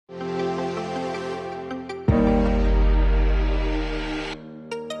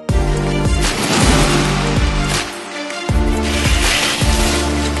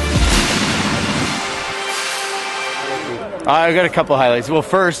I got a couple highlights. Well,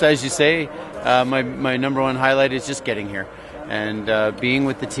 first, as you say, my number one highlight is just getting here and being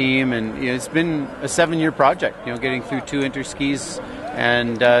with the team. And it's been a 7-year project. Getting through 2 Interskis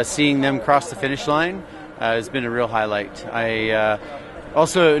and seeing them cross the finish line has been a real highlight.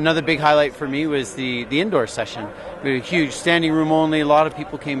 Also, another big highlight for me was the indoor session. We had a huge standing room only. A lot of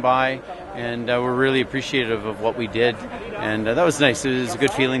people came by, and we're really appreciative of what we did. And that was nice. It was a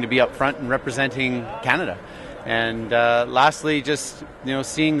good feeling to be up front and representing Canada. And lastly, just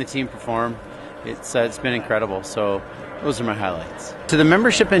seeing the team perform, it's been incredible. So those are my highlights. To the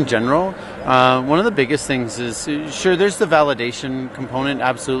membership in general, one of the biggest things is, sure, there's the validation component,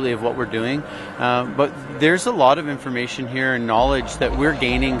 absolutely, of what we're doing, but there's a lot of information here and knowledge that we're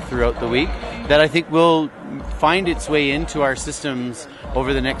gaining throughout the week that I think will find its way into our systems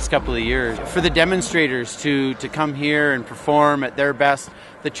over the next couple of years. For the demonstrators to come here and perform at their best,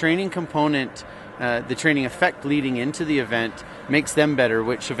 the training component, the training effect leading into the event makes them better,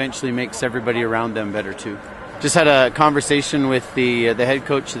 which eventually makes everybody around them better too. Just had a conversation with the head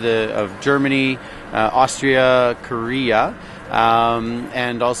coach of Germany, Austria, Korea,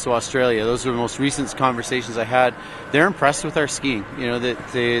 and also Australia. Those are the most recent conversations I had. They're impressed with our skiing.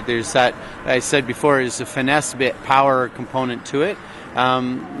 There's that, I said before, is a finesse bit power component to it.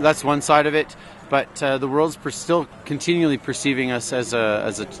 That's one side of it. But the world's still continually perceiving us as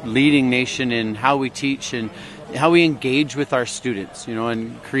a leading nation in how we teach and how we engage with our students,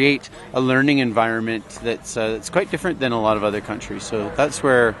 and create a learning environment that's quite different than a lot of other countries. So that's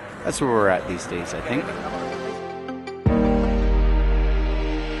where we're at these days, I think.